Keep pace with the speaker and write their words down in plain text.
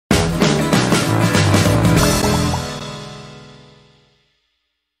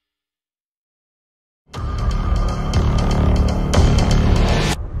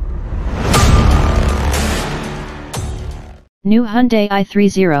New Hyundai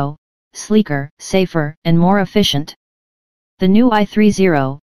i30, sleeker, safer, and more efficient. The new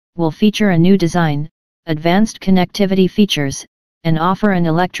i30 will feature a new design, advanced connectivity features, and offer an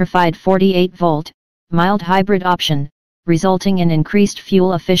electrified 48-volt, mild hybrid option, resulting in increased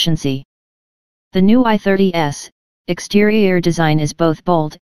fuel efficiency. The new i30's exterior design is both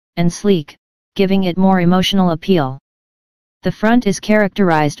bold and sleek, giving it more emotional appeal. The front is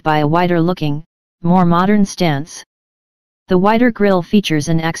characterized by a wider-looking, more modern stance. The wider grille features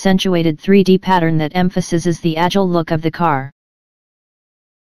an accentuated 3D pattern that emphasizes the agile look of the car.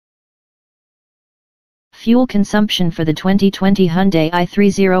 Fuel consumption for the 2020 Hyundai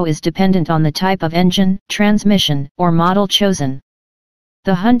i30 is dependent on the type of engine, transmission, or model chosen.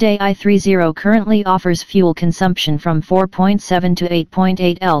 The Hyundai i30 currently offers fuel consumption from 4.7 to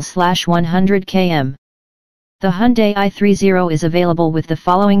 8.8 L/100 km. The Hyundai i30 is available with the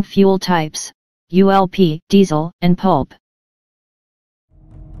following fuel types: ULP, diesel, and pulp.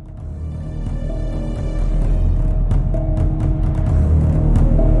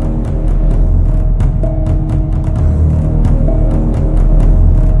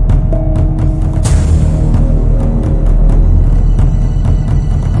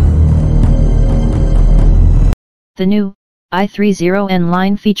 The new i30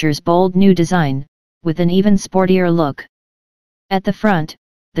 line features bold new design, with an even sportier look. At the front,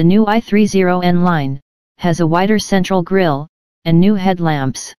 the new i30 line has a wider central grille and new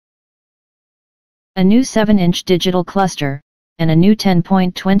headlamps. A new 7-inch digital cluster and a new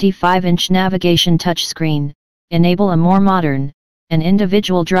 10.25-inch navigation touchscreen enable a more modern and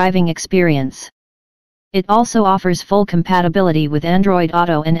individual driving experience. It also offers full compatibility with Android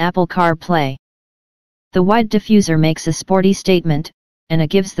Auto and Apple CarPlay. The wide diffuser makes a sporty statement, and it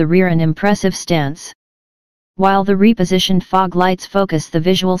gives the rear an impressive stance. While the repositioned fog lights focus the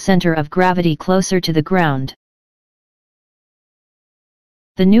visual center of gravity closer to the ground.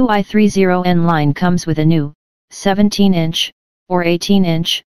 The new i30 line comes with a new 17-inch or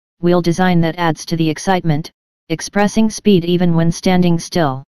 18-inch wheel design that adds to the excitement, expressing speed even when standing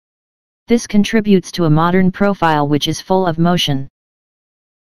still. This contributes to a modern profile which is full of motion.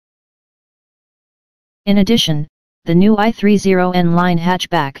 In addition, the new i30 line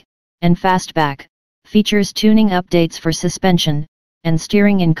hatchback and fastback features tuning updates for suspension and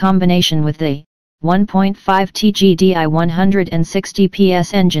steering in combination with the 1.5 TGDI 160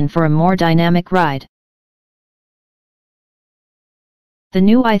 PS engine for a more dynamic ride. The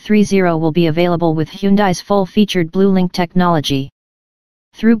new i30 will be available with Hyundai's full-featured BlueLink technology.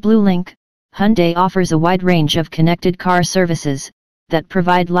 Through BlueLink, Hyundai offers a wide range of connected car services that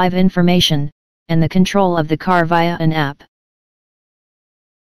provide live information and the control of the car via an app.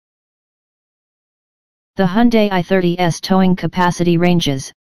 The Hyundai i30's towing capacity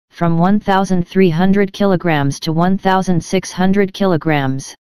ranges from 1,300 kg to 1,600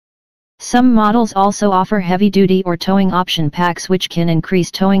 kg. Some models also offer heavy-duty or towing option packs which can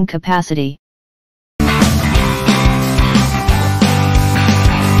increase towing capacity.